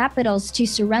and capitals to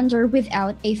surrender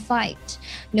without a fight.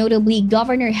 Notably,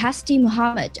 Governor Hasti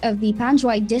Muhammad of the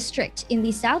Panjwai district in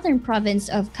the southern province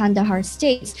of Kandahar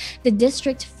states the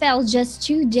district fell just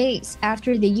 2 days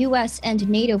after the U.S. and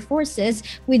NATO forces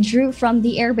withdrew from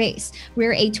the airbase,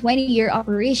 where a 20-year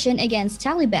operation against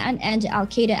Taliban and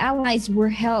Al-Qaeda allies were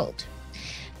held.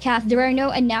 Kath, there are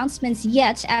no announcements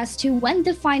yet as to when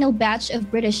the final batch of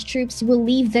British troops will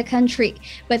leave the country,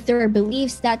 but there are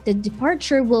beliefs that the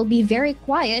departure will be very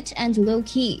quiet and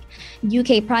low-key.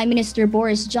 UK Prime Minister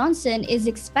Boris Johnson is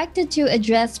expected to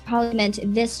address Parliament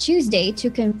this Tuesday to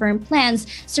confirm plans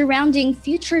surrounding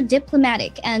future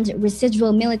diplomatic and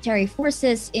residual military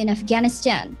forces in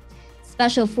Afghanistan.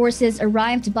 Special forces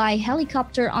arrived by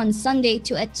helicopter on Sunday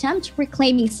to attempt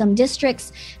reclaiming some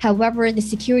districts. However, the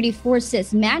security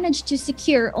forces managed to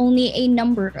secure only a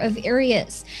number of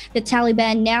areas. The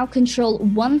Taliban now control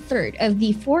 1/3 of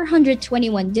the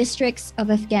 421 districts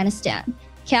of Afghanistan.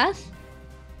 Kath?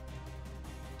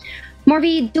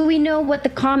 Marvi, do we know what the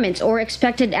comments or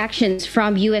expected actions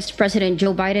from U.S. President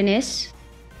Joe Biden is?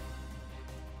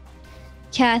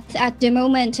 Kath, at the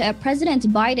moment, President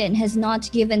Biden has not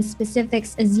given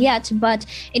specifics as yet, but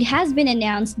it has been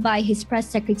announced by his press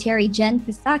secretary, Jen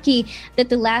Psaki, that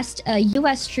the last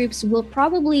U.S. troops will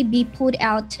probably be pulled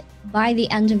out by the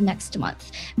end of next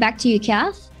month. Back to you,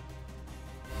 Kath.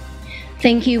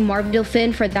 Thank you, Marv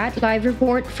Delfin, for that live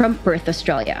report from Perth,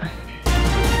 Australia.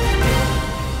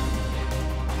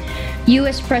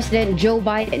 U.S. President Joe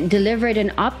Biden delivered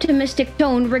an optimistic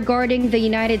tone regarding the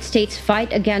United States'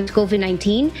 fight against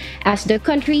COVID-19 as the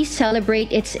country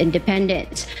celebrates its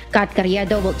independence. Kat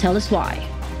Carriedo will tell us why.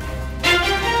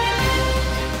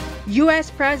 U.S.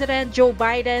 President Joe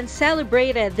Biden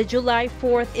celebrated the July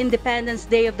 4th Independence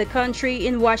Day of the country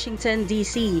in Washington,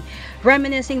 D.C.,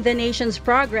 reminiscing the nation's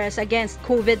progress against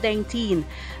COVID-19.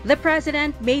 The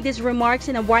president made his remarks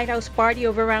in a White House party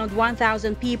of around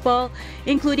 1,000 people,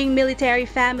 including military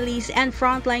families and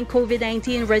frontline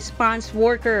COVID-19 response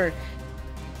workers.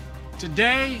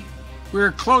 Today, we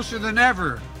are closer than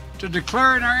ever to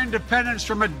declaring our independence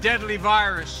from a deadly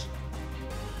virus.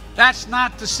 That's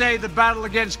not to say the battle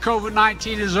against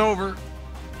COVID-19 is over.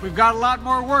 We've got a lot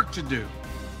more work to do.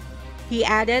 He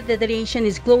added that the nation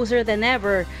is closer than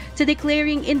ever to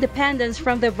declaring independence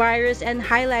from the virus and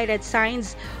highlighted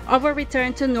signs of a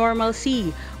return to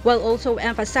normalcy, while also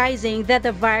emphasizing that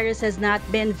the virus has not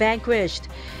been vanquished.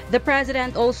 The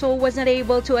president also was not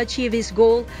able to achieve his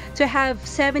goal to have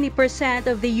 70%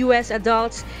 of the U.S.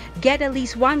 adults get at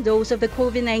least one dose of the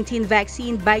COVID-19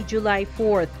 vaccine by July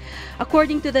 4th.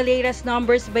 According to the latest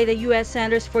numbers by the U.S.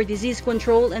 Centers for Disease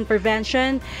Control and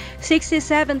Prevention,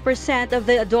 67% of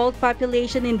the adult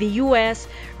population in the U.S.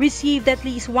 received at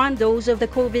least one dose of the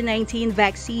COVID-19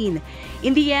 vaccine.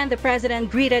 In the end, the president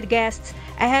greeted guests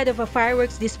ahead of a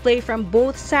fireworks display from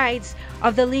both sides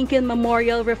of the Lincoln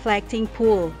Memorial reflecting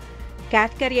pool.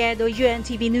 Kat Carriedo,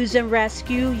 UNTV News and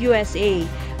Rescue, USA.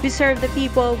 We serve the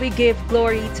people, we give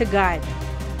glory to God.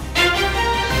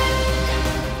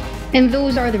 And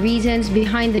those are the reasons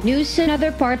behind the news in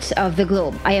other parts of the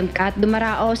globe. I am Kat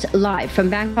Dumaraos, live from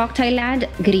Bangkok, Thailand.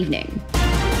 Good evening.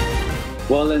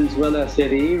 Valenzuela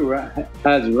City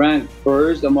has ranked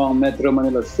first among Metro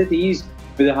Manila cities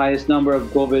with the highest number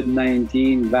of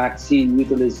COVID-19 vaccine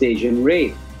utilization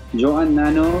rate. Joanne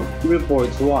Nano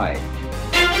reports why.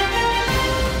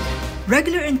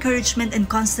 Regular encouragement and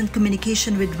constant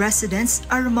communication with residents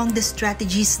are among the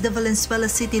strategies the Valenzuela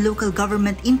City local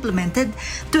government implemented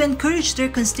to encourage their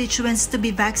constituents to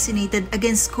be vaccinated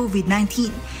against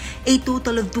COVID-19. A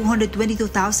total of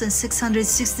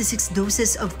 222,666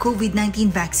 doses of COVID-19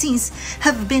 vaccines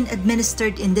have been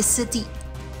administered in the city.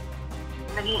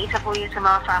 naging isa po yun sa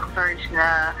mga factors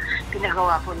na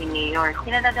pinagawa po ni Mayor.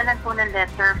 Pinadadalan po ng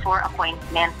letter for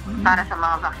appointment para sa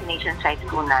mga vaccination sites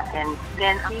po natin.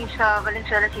 Then, yung sa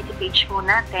Valenzuela City page po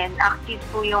natin, active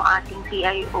po yung ating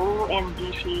PIO and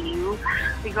DCU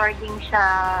regarding sa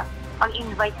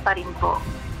pag-invite pa rin po.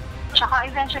 Tsaka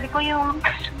eventually po yung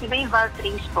iba yung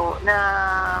Valtrace po na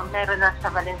meron na sa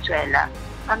Valenzuela.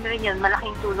 Ano rin yun,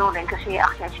 malaking tulong rin kasi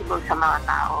accessible sa mga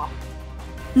tao.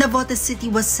 Navotas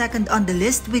City was second on the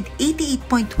list with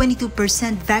 88.22%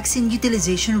 vaccine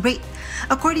utilization rate.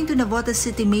 According to Navotas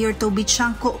City Mayor Toby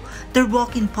Chanco, their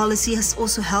walk-in policy has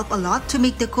also helped a lot to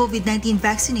make the COVID-19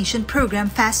 vaccination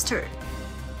program faster.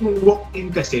 Yung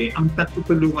walk-in kasi, ang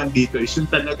tatutulungan dito is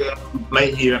yung talaga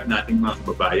may hirap nating mga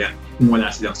kababayan. Kung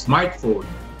wala silang smartphone,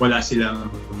 wala silang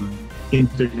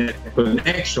internet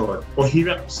connection, o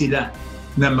hirap sila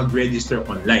na mag-register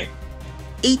online.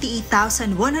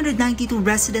 88,192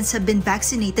 residents have been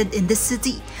vaccinated in the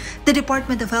city. The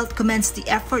Department of Health commends the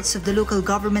efforts of the local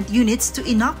government units to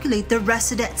inoculate their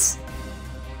residents.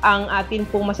 Ang atin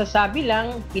pong masasabi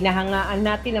lang, pinahangaan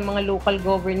natin ang mga local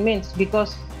governments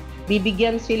because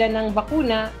bibigyan sila ng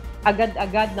bakuna,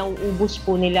 agad-agad na uubos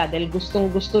po nila dahil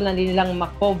gustong-gusto na nilang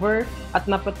makover at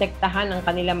maprotektahan ang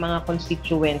kanilang mga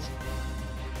constituents.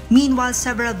 Meanwhile,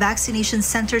 several vaccination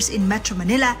centers in Metro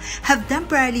Manila have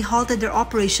temporarily halted their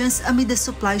operations amid the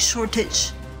supply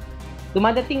shortage.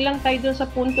 Dumadating lang tayo dun sa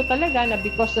punto talaga na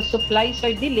because the supplies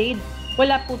are delayed,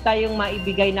 wala po tayong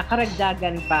maibigay na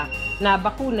karagdagan pa na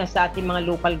bakuna sa ating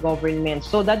mga local governments.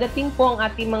 So dadating po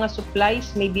ang ating mga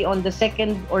supplies maybe on the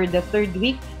second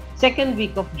week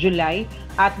of July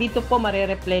at dito po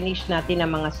mare-replenish natin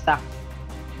ang mga stock.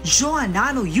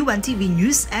 Joanano, UNTV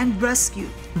News and Rescue.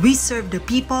 We serve the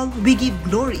people, we give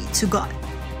glory to God.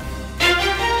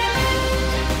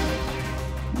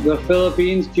 The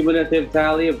Philippines' cumulative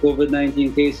tally of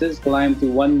COVID-19 cases climbed to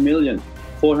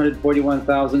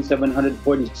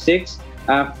 1,441,746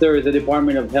 after the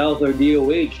Department of Health or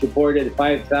DOH reported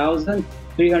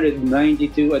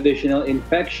 5,392 additional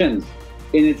infections.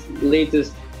 In its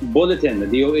latest bulletin, the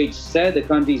DOH said the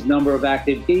country's number of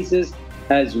active cases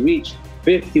has reached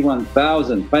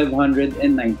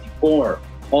 51,594.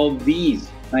 Of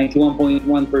these, 91.1%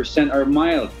 are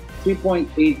mild, 3.8%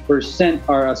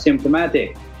 are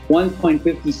asymptomatic,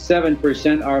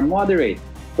 1.57% are moderate,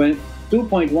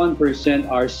 2.1%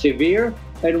 are severe,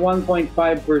 and 1.5%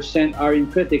 are in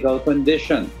critical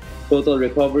condition. Total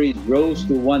recoveries rose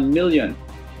to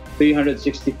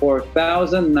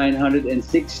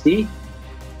 1,364,960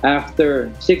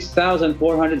 after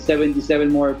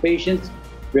 6,477 more patients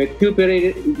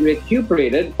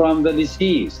recuperated from the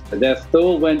disease. The death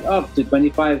toll went up to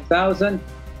 25,192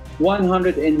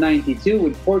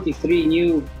 with 43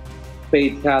 new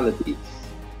fatalities.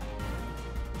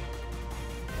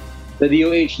 The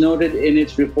DOH noted in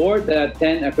its report that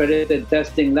 10 accredited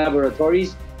testing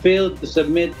laboratories failed to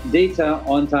submit data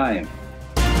on time.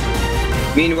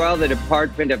 Meanwhile, the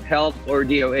Department of Health, or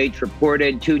DOH,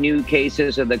 reported 2 new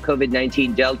cases of the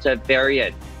COVID-19 Delta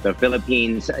variant. The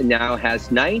Philippines now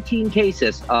has 19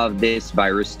 cases of this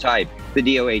virus type. The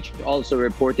DOH also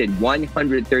reported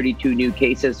 132 new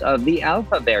cases of the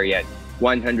Alpha variant,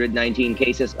 119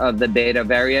 cases of the Beta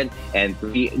variant, and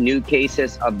 3 new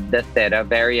cases of the Theta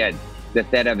variant. The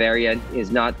Theta variant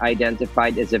is not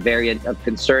identified as a variant of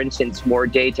concern since more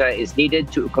data is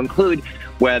needed to conclude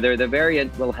whether the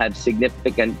variant will have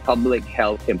significant public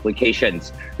health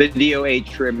implications. The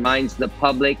DOH reminds the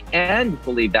public and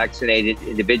fully vaccinated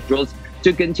individuals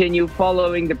to continue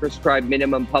following the prescribed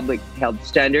minimum public health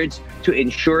standards to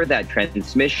ensure that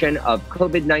transmission of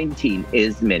COVID-19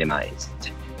 is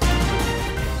minimized.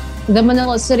 The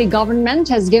Manila City government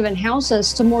has given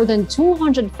houses to more than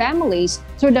 200 families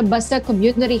through the Basta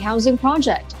Community Housing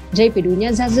Project. JP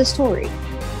Duñez has the story.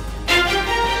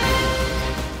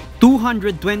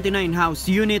 229 house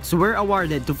units were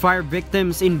awarded to fire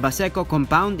victims in Baseco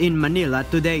compound in Manila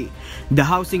today. The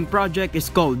housing project is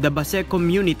called the Base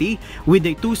Community with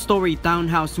a 2-story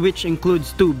townhouse which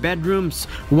includes 2 bedrooms,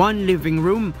 1 living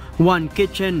room, 1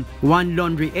 kitchen, 1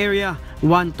 laundry area,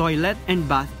 1 toilet and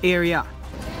bath area.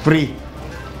 Free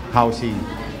housing.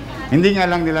 Hindi nga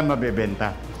lang nila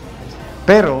mabebenta.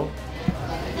 Pero,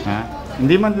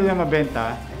 hindi man nila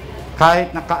mabenta,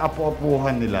 kahit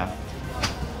nakaapu-apuhan nila,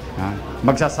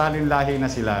 magsasalin lahi na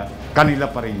sila, kanila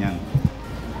pa rin yan.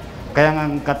 Kaya nga,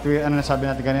 ano sabi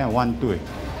natin kanina, 1-2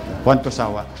 1 to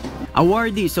sawa.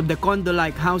 Awardees of the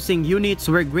condo-like housing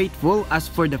units were grateful as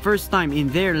for the first time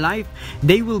in their life,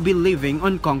 they will be living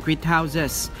on concrete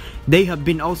houses. They have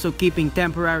been also keeping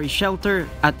temporary shelter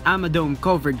at Amadome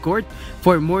Covered Court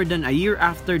for more than a year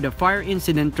after the fire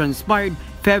incident transpired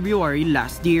February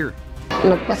last year.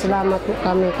 Nagpasalamat po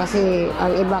kami kasi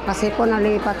ang iba kasi po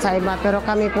nalipat sa iba pero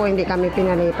kami po hindi kami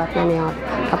pinalipat na niya.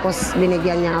 Tapos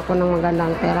binigyan niya ako ng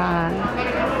magandang perahan.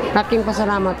 Laking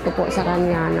pasalamat ko po sa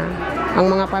kanya na ang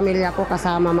mga pamilya ko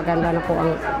kasama maganda na po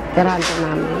ang tirahan po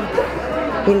namin.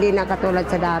 Hindi na katulad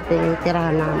sa dating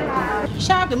tirahan namin.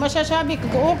 Sa akin, masasabi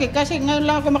ko okay kasi ngayon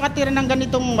lang ako makatira ng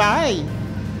ganitong bahay.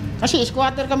 Kasi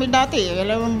squatter kami dati.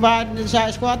 Alam mo ba sa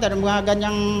squatter, mga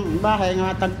ganyang bahay,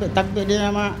 mga tagpi din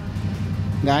na mga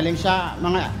galing sa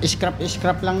mga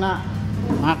scrap lang na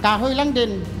mga kahoy lang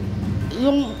din.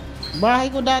 Yung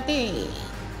bahay ko dati,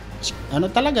 ano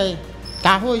talaga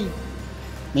kahoy.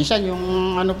 Minsan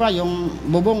yung ano pa, yung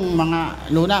bubong mga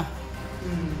luna.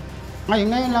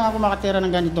 Ngayon lang ako makatira ng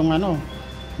ganitong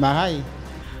bahay.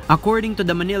 According to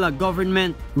the Manila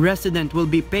government, resident will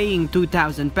be paying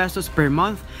 2,000 pesos per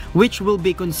month, which will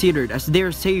be considered as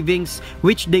their savings,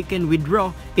 which they can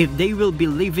withdraw if they will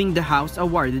be leaving the house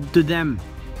awarded to them.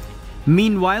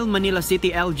 Meanwhile, Manila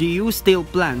City LGU still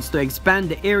plans to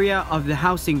expand the area of the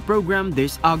housing program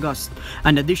this August.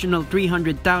 An additional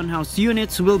 300 townhouse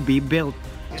units will be built.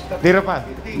 Tira pa,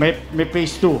 may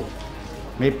phase 2.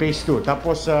 May phase 2.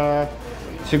 Tapos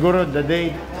siguro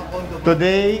today,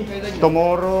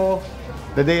 tomorrow,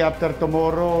 the day after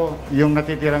tomorrow, yung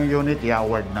natitirang unit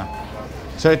i-award na.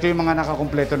 So ito yung mga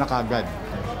nakakumpleto na kaagad.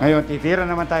 Ngayon, titira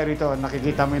naman tayo rito,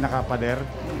 nakikita mo yung nakapader.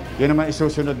 Yun naman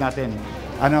isusunod natin.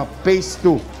 Phase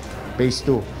 2. Phase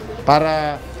 2.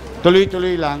 Para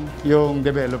tuloy-tuloy lang yung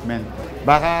development.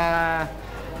 Baka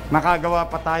makagawa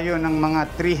pa tayo ng mga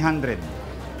 300.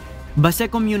 Base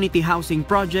Community Housing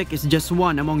Project is just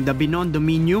one among the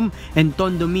Binondominium and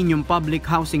Tondominium public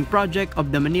housing project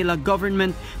of the Manila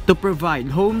government to provide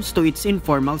homes to its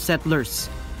informal settlers.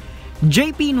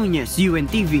 JP Nunez,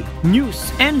 UNTV,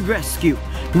 News and Rescue.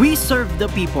 We serve the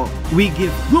people. We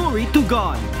give glory to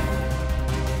God.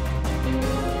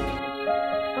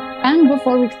 And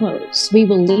before we close, we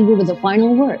will leave you with the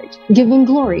final word, giving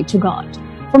glory to God.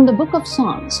 From the book of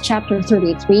Psalms, chapter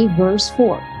 33, verse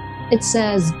 4, it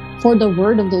says, "For the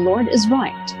word of the Lord is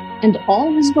right, and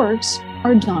all his works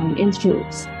are done in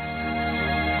truth."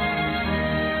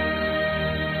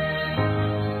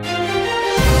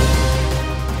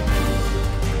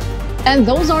 And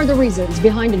those are the reasons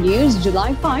behind the news,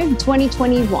 July 5,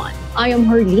 2021. I am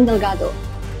Herlene Delgado.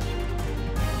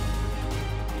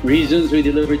 Reasons we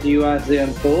deliver to you as they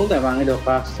unfold. I'm Angelo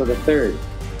Castro III.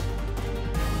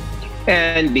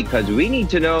 And because we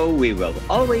need to know, we will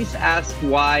always ask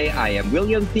why. I am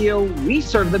William Theo. We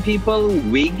serve the people.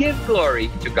 We give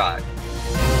glory to God.